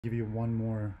Give you one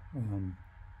more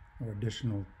or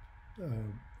additional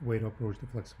way to approach the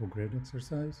flexible grid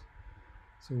exercise.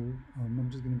 So I'm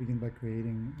just going to begin by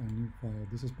creating a new file.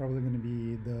 This is probably going to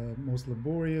be the most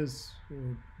laborious,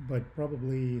 but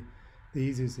probably the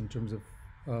easiest in terms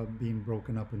of being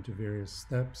broken up into various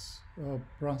steps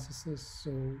processes.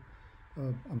 So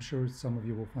I'm sure some of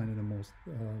you will find it the most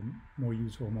more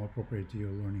useful, more appropriate to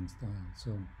your learning style. So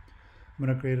I'm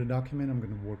going to create a document. I'm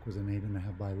going to work with an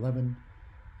 8.5 by 11.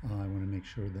 I want to make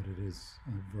sure that it is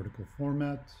a vertical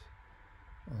format.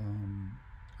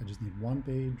 I just need one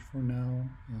page for now.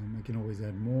 I can always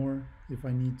add more if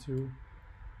I need to.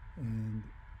 And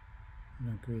I'm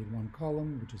going to create one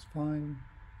column, which is fine.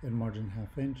 And margin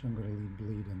 1/2 inch. I'm going to leave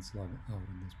bleed and slug out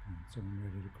at this point. So I'm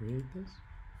ready to create this.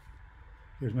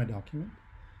 Here's my document.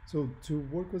 So to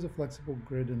work with a flexible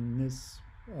grid in this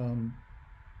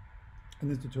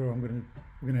tutorial,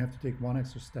 we're gonna have to take one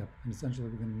extra step, and essentially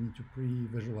we're gonna need to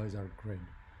pre-visualize our grid,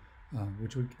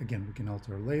 which we can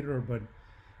alter later. But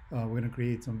we're gonna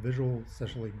create some visual,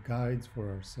 essentially guides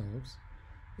for ourselves,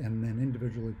 and then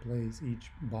individually place each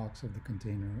box of the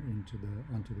container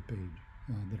onto the page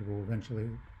that will eventually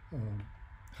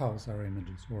house our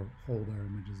images or hold our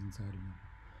images inside of them.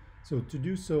 So to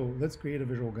do so, let's create a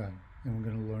visual guide, and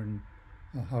we're gonna learn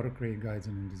how to create guides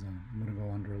in InDesign. I'm gonna go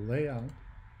under Layout.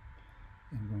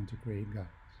 I'm going to create guides.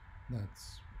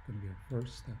 That's going to be our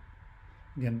first step.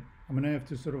 Again, I'm going to have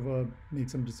to sort of make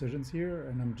some decisions here,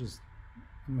 and I'm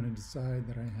going to decide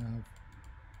that I'm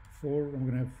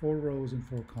going to have 4 rows and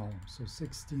 4 columns, so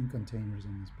 16 containers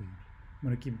on this page. I'm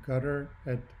going to keep gutter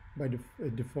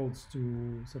it defaults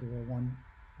to sort of a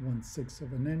 1/6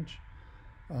 of an inch.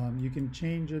 You can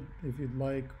change it if you'd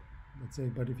like, let's say,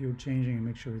 but if you're changing it,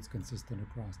 make sure it's consistent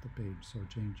across the page. So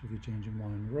if you're changing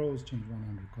 100 rows, change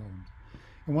 100 columns.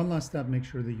 And one last step, make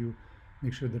sure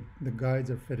that the guides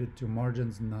are fitted to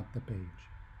margins, not the page.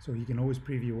 So you can always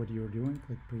preview what you're doing,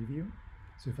 click preview.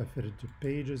 So if I fit it to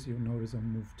pages, you'll notice I'll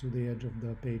move to the edge of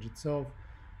the page itself.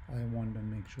 I want to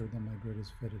make sure that my grid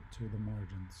is fitted to the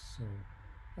margins. So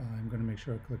I'm going to make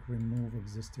sure I click remove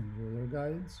existing ruler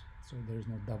guides, so there's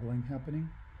no doubling happening.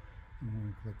 I'm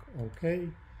going to click OK.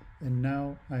 And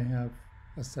now I have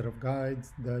a set of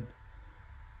guides that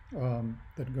are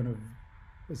going to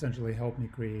essentially help me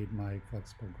create my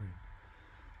flexible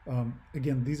grid.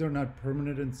 Again, these are not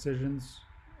permanent incisions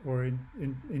or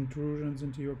intrusions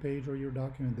into your page or your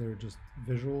document. They're just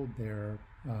visual. They're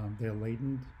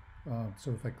latent.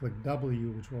 So if I click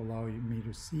W, which will allow me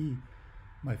to see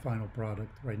my final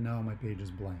product, right now my page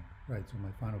is blank, right? So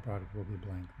my final product will be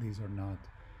blank. These are not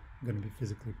going to be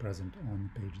physically present on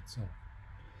the page itself.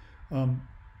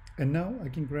 And now I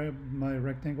can grab my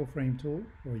rectangle frame tool,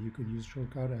 or you could use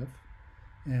shortcut F,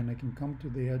 and I can come to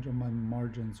the edge of my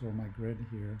margins or my grid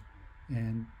here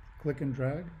and click and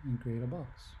drag and create a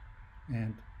box.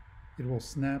 And it will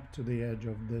snap to the edge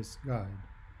of this guide.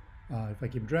 If I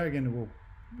keep dragging, it will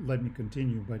let me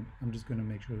continue, but I'm just going to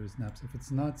make sure that it snaps. If it's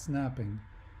not snapping,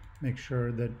 make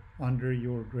sure that under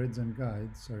your grids and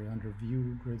guides, under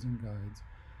view grids and guides,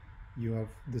 you have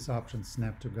this option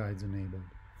snap to guides enabled.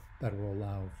 That will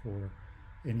allow for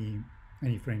any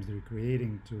frames that you're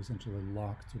creating to essentially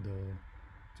lock to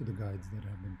the guides that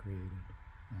have been created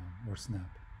or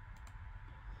snap.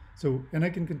 So, and I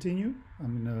can continue.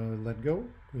 I'm going to let go,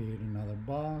 create another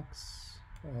box,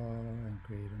 and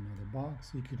create another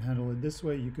box. You could handle it this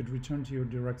way. You could return to your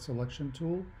direct selection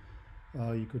tool.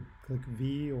 You could click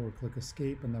V or click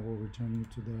escape, and that will return you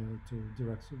to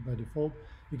direct by default.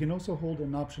 You can also hold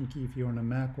an option key if you're on a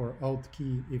Mac, or Alt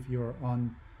key if you're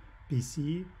on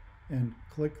PC, and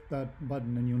click that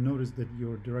button, and you'll notice that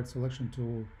your direct selection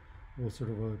tool will sort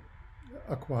of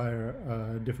acquire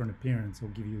a different appearance. It'll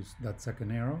give you that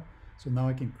second arrow. So now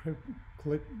I can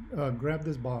grab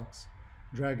this box,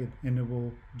 drag it, and it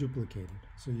will duplicate it.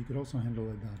 So you could also handle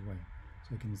it that way.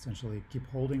 So I can essentially keep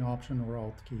holding Option or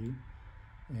Alt key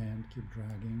and keep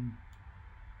dragging,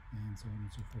 and so on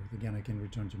and so forth. Again, I can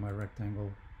return to my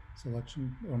rectangle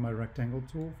selection or my rectangle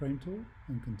tool, frame tool,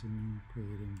 and continue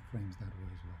creating frames that way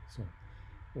as well.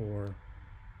 So, or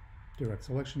direct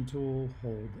selection tool,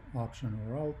 hold Option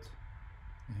or Alt,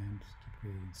 and keep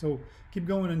creating. So keep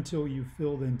going until you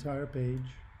fill the entire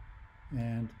page.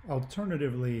 And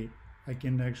alternatively, I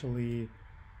can actually,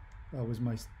 with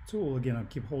my tool, again, I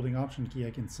keep holding Option key,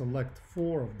 I can select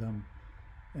 4 of them.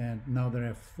 And now that I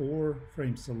have 4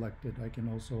 frames selected, I can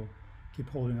also keep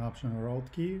holding Option or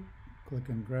Alt key, click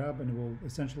and grab, and it will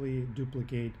essentially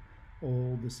duplicate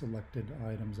all the selected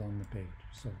items on the page.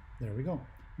 So there we go.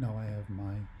 Now I have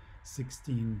my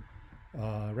 16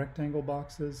 rectangle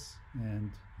boxes,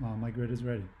 and my grid is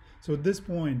ready. So at this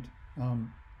point,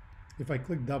 If I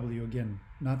click W again,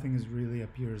 nothing is really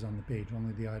appears on the page,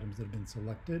 only the items that have been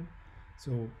selected.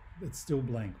 So it's still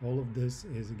blank. All of this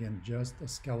is again just a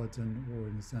skeleton, or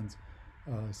in a sense,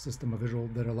 system, a visual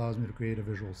that allows me to create a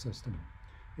visual system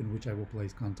in which I will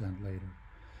place content later.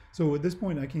 So at this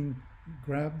point I can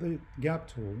grab the gap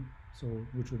tool, so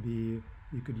which would be,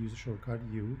 you could use a shortcut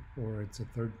U, or it's a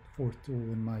fourth tool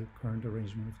in my current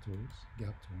arrangement of tools,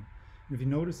 gap tool. And if you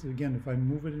notice, again, if I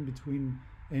move it in between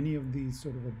any of these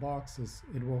sort of boxes,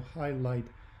 it will highlight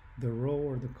the row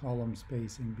or the column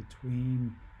spacing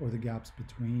between, or the gaps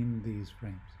between these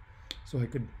frames. So I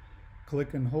could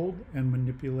click and hold and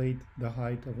manipulate the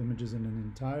height of images in an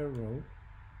entire row,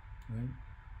 right?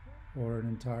 Or an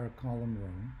entire column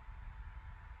row,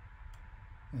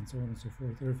 and so on and so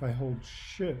forth. Or if I hold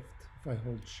shift, at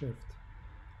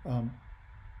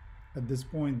this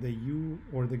point the U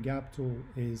or the gap tool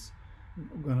is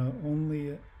gonna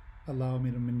only allow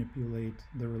me to manipulate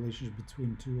the relationship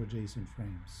between two adjacent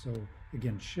frames. So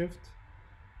again, shift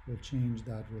will change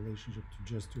that relationship to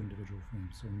just two individual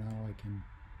frames. So now I can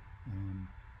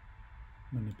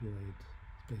manipulate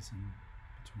spacing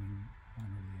between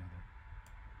one or the other,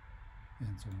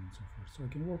 and so on and so forth. So I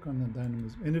can work on the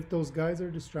dynamism. And if those guys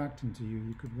are distracting to you,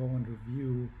 you could go under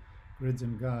View, Grids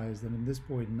and Guides. Then at this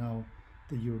point, now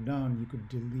that you're done, you could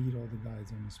delete all the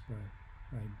guides on the spread,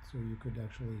 right? So you could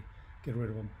actually get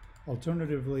rid of them.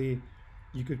 Alternatively,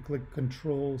 you could click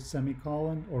Control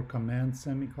semicolon or Command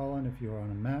semicolon if you're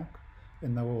on a Mac,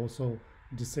 and that will also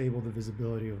disable the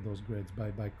visibility of those grids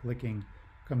by clicking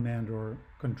Command or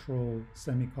Control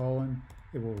semicolon.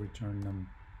 It will return them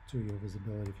to your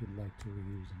visibility if you'd like to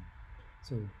reuse them.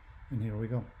 So, and here we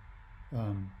go.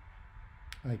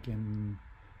 I can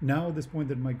now, at this point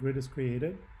that my grid is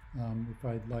created, if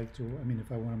I'd like to, I mean,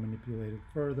 if I want to manipulate it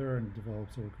further and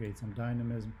develop or create some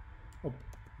dynamism. Oh,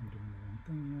 I'm doing the wrong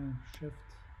thing here. Shift.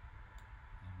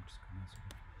 I'm just gonna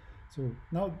so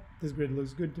now this grid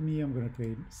looks good to me. I'm going to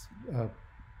create,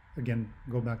 again,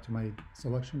 go back to my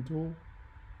selection tool,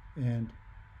 and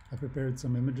I prepared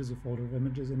some images, a folder of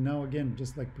images, and now again,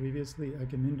 just like previously, I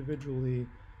can individually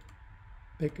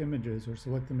pick images or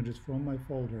select images from my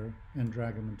folder and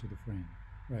drag them into the frame,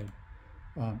 right?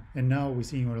 And now we're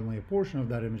seeing only a portion of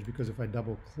that image, because if I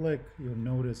double click, you'll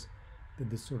notice that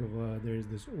this sort of, there's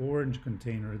this orange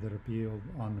container that appeared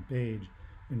on the page.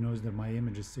 You notice that my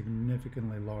image is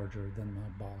significantly larger than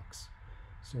the box.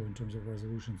 So in terms of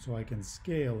resolution, so I can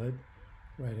scale it,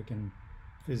 right? I can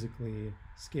physically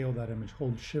scale that image.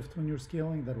 Hold shift when you're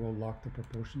scaling, that will lock the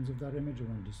proportions of that image. It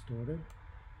won't distort it.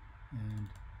 And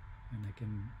I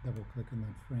can double click on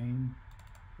that frame.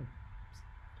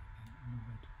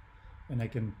 And I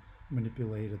can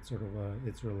manipulate it, sort of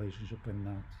its relationship in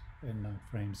that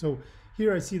frame. So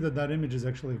here I see that that image is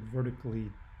actually vertically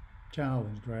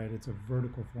challenged, right? It's a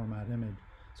vertical format image.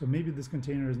 So maybe this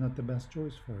container is not the best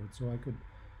choice for it. So I could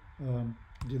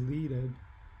delete it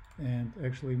and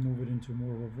actually move it into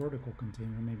more of a vertical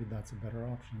container. Maybe that's a better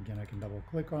option. Again, I can double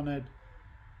click on it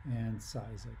and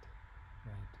size it,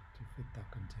 right, to fit that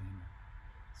container.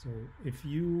 So if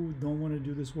you don't want to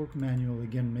do this work manually,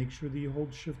 again, make sure that you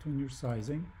hold shift when you're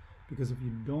sizing, because if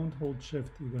you don't hold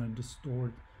shift, you're going to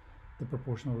distort the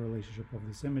proportional relationship of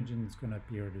this image, and it's going to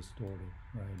appear distorted,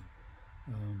 right?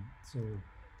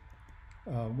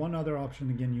 One other option,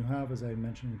 again, you have, as I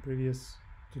mentioned in previous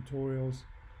tutorials,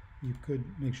 you could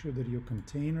make sure that your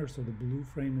container, so the blue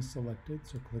frame is selected,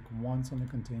 so click once on the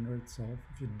container itself.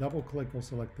 If you double click, it'll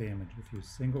select the image. If you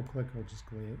single click, it'll just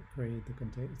create the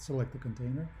container, select the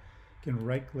container. You can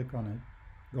right click on it,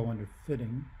 go under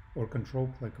fitting, or control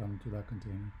click onto that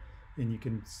container, and you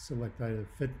can select either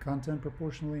fit content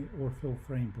proportionally or fill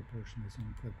frame proportionally. So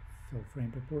you click fill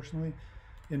frame proportionally,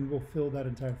 and we'll fill that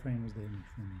entire frame as the image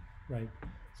for me, right?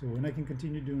 So when I can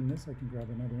continue doing this, I can grab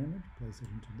another image, place it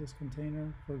into this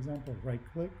container, for example, right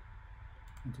click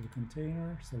into the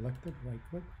container, select it, right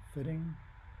click, fitting,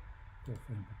 fill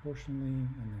frame proportionally,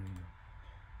 and there you go.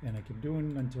 And I keep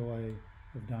doing until I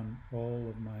have done all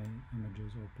of my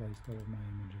images, or placed all of my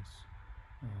images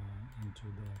into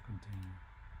the container.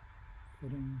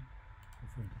 Fitting, fill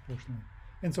frame proportionally,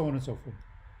 and so on and so forth.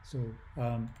 So,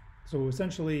 so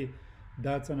essentially,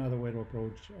 that's another way to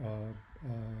approach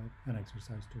an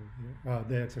exercise tool here.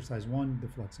 The exercise 1, the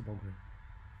flexible grid.